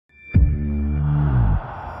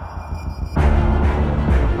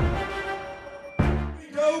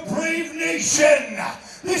nation.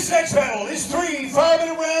 This next battle is 3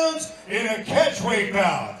 5-minute rounds in a catchweight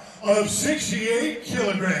bout of 68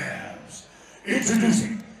 kilograms.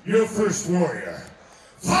 Introducing your first warrior.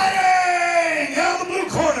 Fighting out of the blue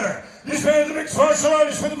corner. This man is a mixed martial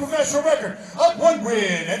artist with a professional record of 1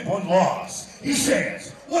 win and 1 loss. He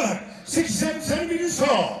stands 167 centimeters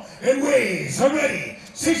tall and weighs already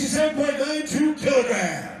 67.92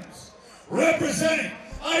 kilograms. Representing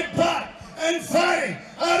Ipat and fighting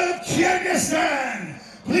out of Kyrgyzstan,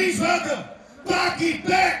 please welcome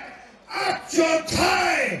Bek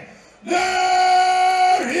Akzholtoy Abdilkhadi.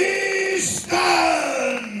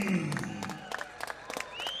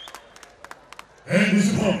 And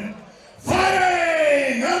his opponent,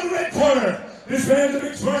 fighting out of the red corner. This man's a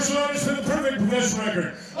mixed martial artist with a perfect professional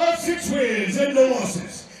record of 6 wins and no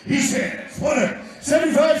losses. He stands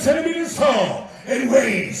 175 centimeters tall and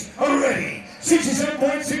weighs already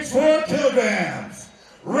 67.64 kilograms.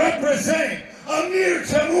 Representing Amir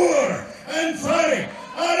Timur and fighting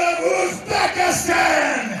out of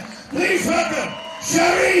Uzbekistan, please welcome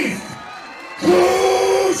Sharif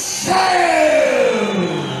Kushaev.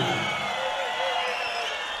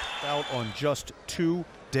 Out on just 2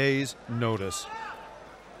 days' notice.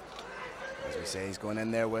 As we say, he's going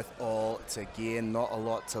in there with all to gain, not a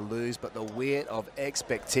lot to lose, but the weight of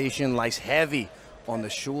expectation lies heavy on the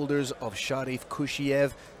shoulders of Sharif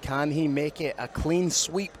Kushaev. Can he make it a clean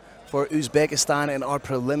sweep for Uzbekistan in our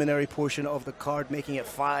preliminary portion of the card, making it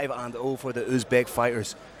 5-0 for the Uzbek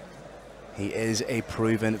fighters? He is a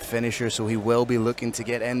proven finisher, so he will be looking to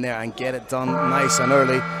get in there and get it done nice and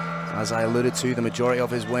early. As I alluded to, the majority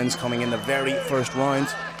of his wins coming in the very first round.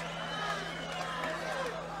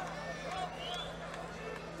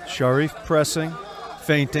 Sharif pressing,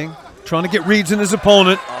 feinting, trying to get reads in his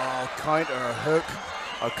opponent. Oh, counter hook,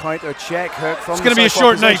 or counter check hook from It's going to be a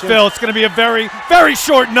short night, Phil. It's going to be a very, very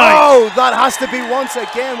short night. Oh, that has to be once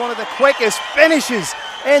again one of the quickest finishes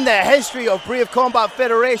in the history of Brave Combat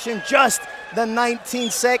Federation. Just the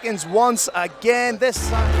 19 seconds once again. This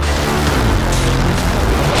time.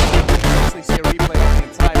 See a replay of the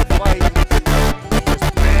entire fight.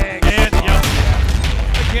 Just bang. And yep.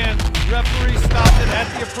 Again, referee stopped it at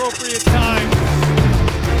the appropriate time.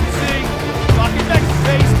 See, Rocky Beck's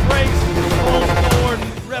face breaks, falls forward.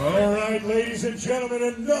 All right, ladies and gentlemen,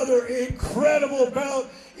 another incredible bout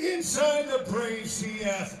inside the Brave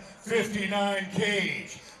CF 59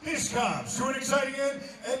 cage. This comes to an exciting end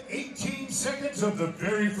at 18 seconds of the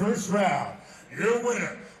very first round. Your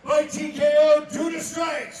winner by TKO due to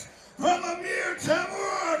strikes from Amir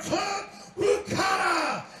Timur Club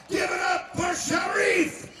Bukhara. Give it up for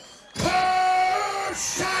Sharif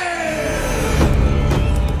Kushaev.